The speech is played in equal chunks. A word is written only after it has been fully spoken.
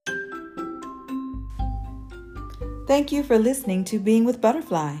Thank you for listening to Being with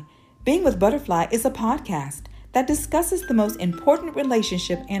Butterfly. Being with Butterfly is a podcast that discusses the most important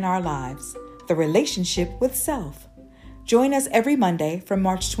relationship in our lives, the relationship with self. Join us every Monday from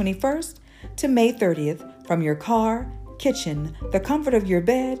March 21st to May 30th from your car, kitchen, the comfort of your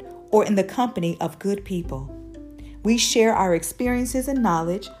bed, or in the company of good people. We share our experiences and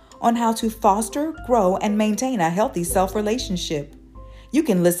knowledge on how to foster, grow, and maintain a healthy self-relationship. You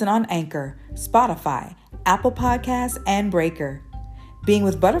can listen on Anchor, Spotify, Apple Podcasts, and Breaker. Being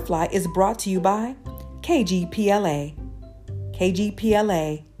with Butterfly is brought to you by KGPLA.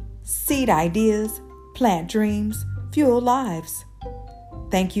 KGPLA, seed ideas, plant dreams, fuel lives.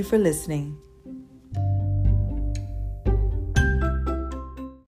 Thank you for listening.